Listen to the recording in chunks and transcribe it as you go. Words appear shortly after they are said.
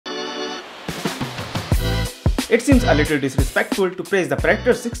It seems a little disrespectful to praise the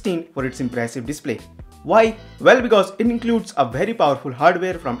Predator 16 for its impressive display. Why? Well, because it includes a very powerful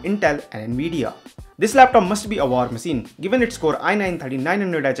hardware from Intel and Nvidia. This laptop must be a war machine, given its Core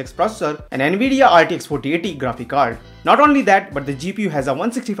i9-13900HX processor and Nvidia RTX 4080 graphic card. Not only that, but the GPU has a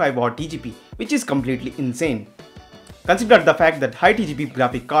 165W TGP, which is completely insane. Consider the fact that high TGP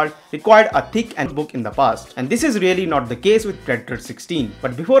graphic card required a thick book in the past, and this is really not the case with Predator 16.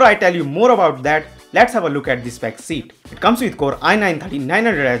 But before I tell you more about that, let's have a look at the spec sheet. It comes with Core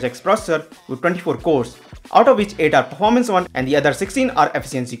i9-13900HX processor with 24 cores, out of which 8 are performance one and the other 16 are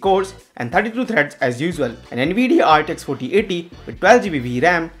efficiency cores, and 32 threads as usual, an Nvidia RTX 4080 with 12GB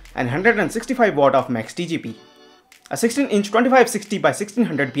VRAM and 165W of max TGP. A 16-inch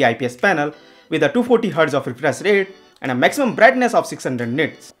 2560x1600p IPS panel with a 240Hz of refresh rate and a maximum brightness of 600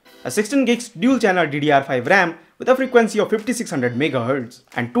 nits. A 16GB dual-channel DDR5 RAM with a frequency of 5600 MHz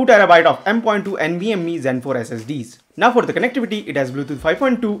and 2TB of M.2 NVMe Zen 4 SSDs. Now for the connectivity, it has Bluetooth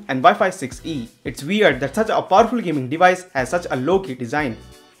 5.2 and Wi-Fi 6E. It's weird that such a powerful gaming device has such a low-key design.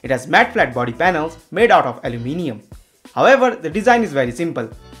 It has matte flat body panels made out of aluminium. However, the design is very simple,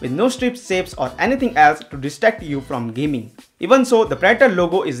 with no strips, shapes or anything else to distract you from gaming. Even so, the Predator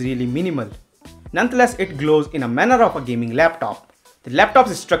logo is really minimal. Nonetheless, it glows in a manner of a gaming laptop. The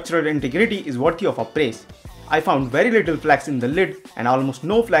laptop's structural integrity is worthy of a praise. I found very little flags in the lid and almost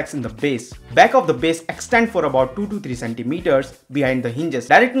no flags in the base. Back of the base extend for about 2 to 3 cm behind the hinges,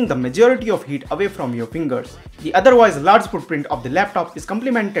 directing the majority of heat away from your fingers. The otherwise large footprint of the laptop is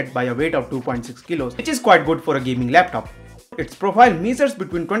complemented by a weight of 2.6 kilos, which is quite good for a gaming laptop. Its profile measures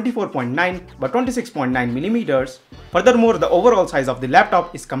between 24.9 by 26.9 mm. Furthermore, the overall size of the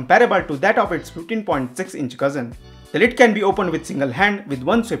laptop is comparable to that of its 15.6-inch cousin. The lid can be opened with single hand with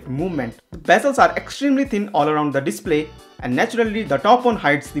one swift movement. The bezels are extremely thin all around the display, and naturally the top one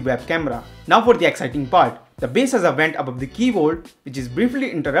hides the web camera. Now for the exciting part. The base has a vent above the keyboard, which is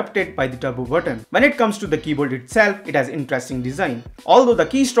briefly interrupted by the turbo button. When it comes to the keyboard itself, it has interesting design. Although the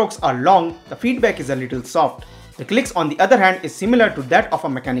keystrokes are long, the feedback is a little soft. The clicks on the other hand is similar to that of a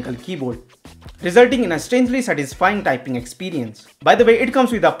mechanical keyboard, resulting in a strangely satisfying typing experience. By the way, it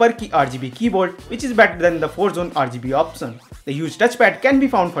comes with a per key RGB keyboard, which is better than the 4-zone RGB option. The huge touchpad can be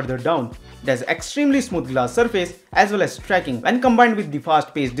found further down. It has extremely smooth glass surface as well as tracking when combined with the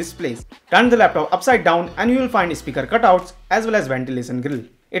fast-paced displays. Turn the laptop upside down and you will find speaker cutouts as well as ventilation grill.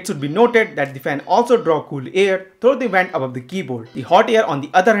 It should be noted that the fan also draws cool air through the vent above the keyboard. The hot air on the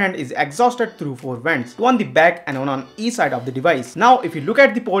other hand is exhausted through 4 vents, 2 on the back and 1 on each side of the device. Now if you look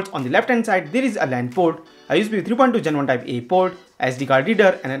at the ports on the left hand side, there is a LAN port, a USB 3.2 Gen 1 Type A port, SD card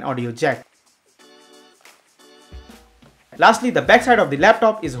reader and an audio jack. Lastly, the back side of the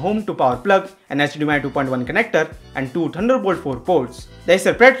laptop is home to power plug, an HDMI 2.1 connector and 2 Thunderbolt 4 ports. The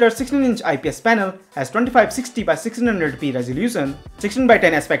Acer Predator 16-inch IPS panel has 2560x1600p resolution,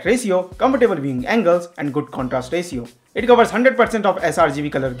 16:10 aspect ratio, comfortable viewing angles and good contrast ratio. It covers 100% of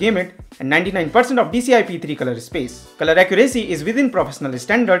sRGB color gamut and 99% of DCI-P3 color space. Color accuracy is within professional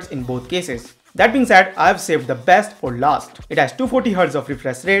standards in both cases. That being said, I have saved the best for last. It has 240Hz of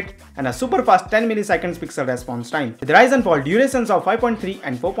refresh rate and a super fast 10 ms pixel response time, with Ryzen fall durations of 5.3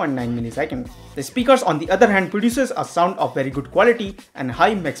 and 4.9 ms. The speakers on the other hand produces a sound of very good quality and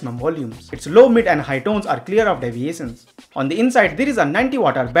high maximum volumes. Its low, mid and high tones are clear of deviations. On the inside there is a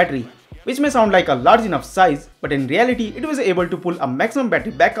 90Wh battery, which may sound like a large enough size, but in reality it was able to pull a maximum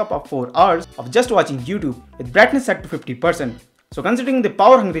battery backup of 4 hours of just watching YouTube with brightness set to 50%. So considering the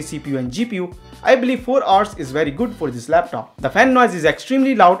power hungry CPU and GPU, I believe 4 hours is very good for this laptop. The fan noise is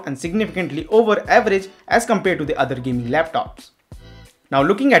extremely loud and significantly over average as compared to the other gaming laptops. Now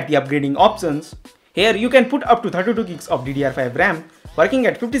looking at the upgrading options, here you can put up to 32GB of DDR5 RAM working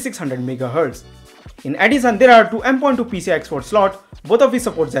at 5600 MHz. In addition, there are 2 M.2 PCI export slots, both of which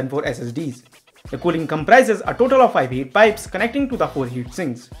support Zen 4 SSDs. The cooling comprises a total of 5 heat pipes connecting to the 4 heat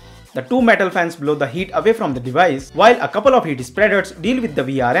sinks. The 2 metal fans blow the heat away from the device, while a couple of heat spreaders deal with the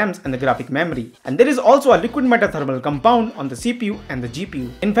VRMs and the graphic memory. And there is also a liquid metal thermal compound on the CPU and the GPU.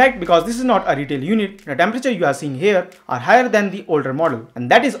 In fact, because this is not a retail unit, the temperature you are seeing here are higher than the older model.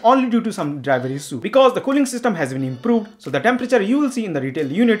 And that is only due to some driver issue. Because the cooling system has been improved, so the temperature you will see in the retail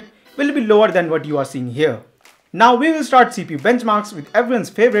unit will be lower than what you are seeing here. Now we will start CPU benchmarks with everyone's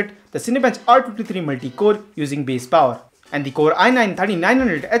favorite, the Cinebench R53 multi-core using base power. And the Core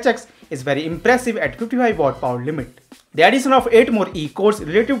i9-13900HX is very impressive at 55W power limit. The addition of 8 more E-cores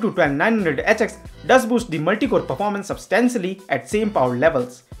relative to 12900HX does boost the multi-core performance substantially at same power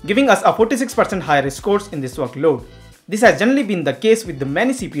levels, giving us a 46% higher scores in this workload. This has generally been the case with the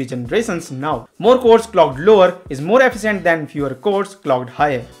many CPU generations now. More cores clocked lower is more efficient than fewer cores clocked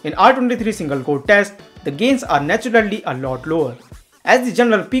higher. In R23 single core test, the gains are naturally a lot lower, as the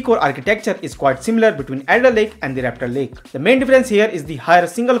general P-core architecture is quite similar between Alder Lake and the Raptor Lake. The main difference here is the higher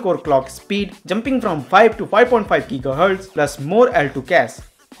single-core clock speed, jumping from 5 to 5.5 GHz plus more L2 cache.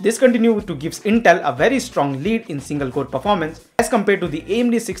 This continues to give Intel a very strong lead in single-core performance as compared to the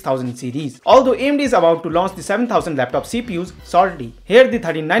AMD 6000 series. Although AMD is about to launch the 7000 laptop CPUs shortly. Here the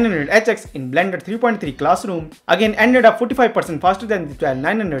 13900HX in blended 3.3 classroom again ended up 45% faster than the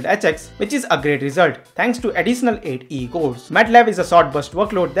 12900HX, which is a great result thanks to additional 8 E-cores. MATLAB is a short burst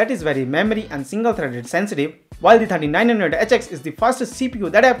workload that is very memory and single-threaded sensitive, while the 13900HX is the fastest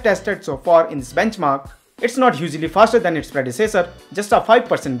CPU that I have tested so far in this benchmark. It's not hugely faster than its predecessor, just a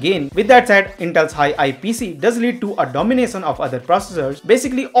 5% gain. With that said, Intel's high IPC does lead to a domination of other processors.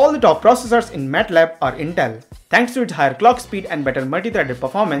 Basically, all the top processors in MATLAB are Intel. Thanks to its higher clock speed and better multi-threaded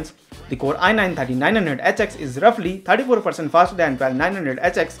performance, the Core i9-13900HX is roughly 34% faster than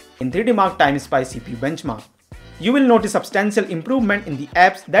 12900HX in 3D Mark TimeSpy CPU benchmark. You will notice substantial improvement in the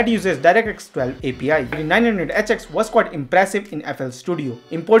apps that uses DirectX 12 API. The 900HX was quite impressive in FL Studio,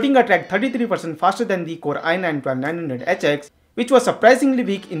 importing a track 33% faster than the Core i9-12900HX, which was surprisingly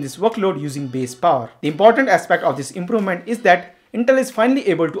weak in this workload using base power. The important aspect of this improvement is that Intel is finally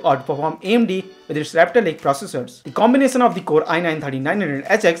able to outperform AMD with its Raptor Lake processors. The combination of the Core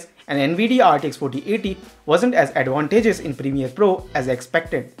i9-13900HX and NVIDIA RTX 4080 wasn't as advantageous in Premiere Pro as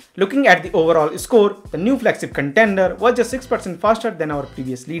expected. Looking at the overall score, the new flagship Contender was just 6% faster than our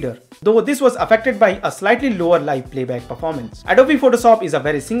previous leader, though this was affected by a slightly lower live playback performance. Adobe Photoshop is a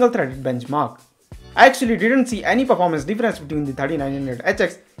very single-threaded benchmark. I actually didn't see any performance difference between the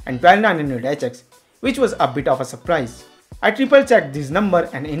 13900HX and 12900HX, which was a bit of a surprise. I triple checked this number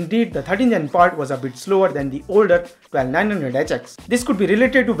and indeed the 13th gen part was a bit slower than the older 12900HX. This could be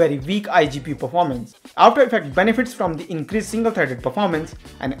related to very weak iGPU performance. After Effects benefits from the increased single-threaded performance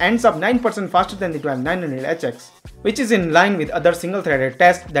and ends up 9% faster than the 12900HX, which is in line with other single-threaded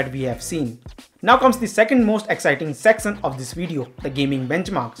tests that we have seen. Now comes the second most exciting section of this video, the gaming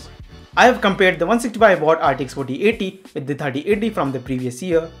benchmarks. I have compared the 165W RTX 4080 with the 3080 from the previous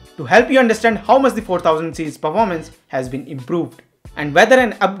year to help you understand how much the 4000 series performance has been improved and whether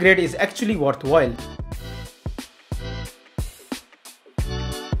an upgrade is actually worthwhile.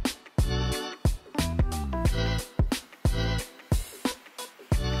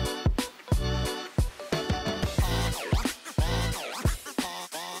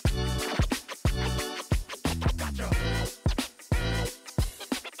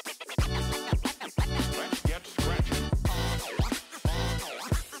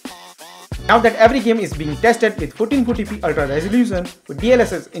 Now that every game is being tested with 1440p ultra resolution with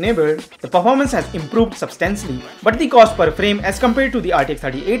DLSS enabled, the performance has improved substantially, but the cost per frame as compared to the RTX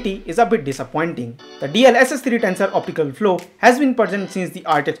 3080 is a bit disappointing. The DLSS3 Tensor optical flow has been present since the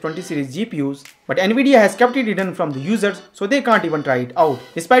RTX 20 series GPUs, but Nvidia has kept it hidden from the users so they can't even try it out,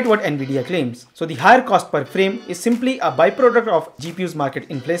 despite what Nvidia claims. So the higher cost per frame is simply a byproduct of GPU's market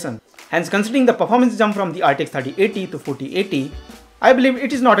inflation. Hence, considering the performance jump from the RTX 3080 to 4080, I believe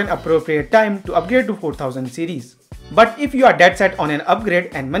it is not an appropriate time to upgrade to 4000 series. But if you are dead set on an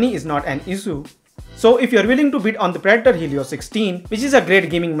upgrade and money is not an issue, so if you are willing to bid on the Predator Helios 16, which is a great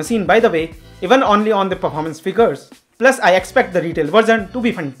gaming machine by the way, even only on the performance figures. Plus I expect the retail version to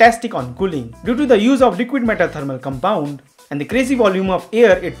be fantastic on cooling due to the use of liquid metal thermal compound and the crazy volume of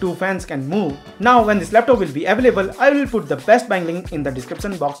air it two fans can move. Now when this laptop will be available, I will put the best buying link in the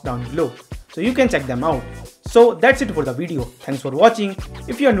description box down below, so you can check them out. So that's it for the video. Thanks for watching.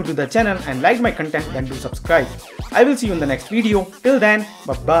 If you are new to the channel and like my content, then do subscribe. I will see you in the next video. Till then,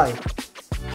 bye bye.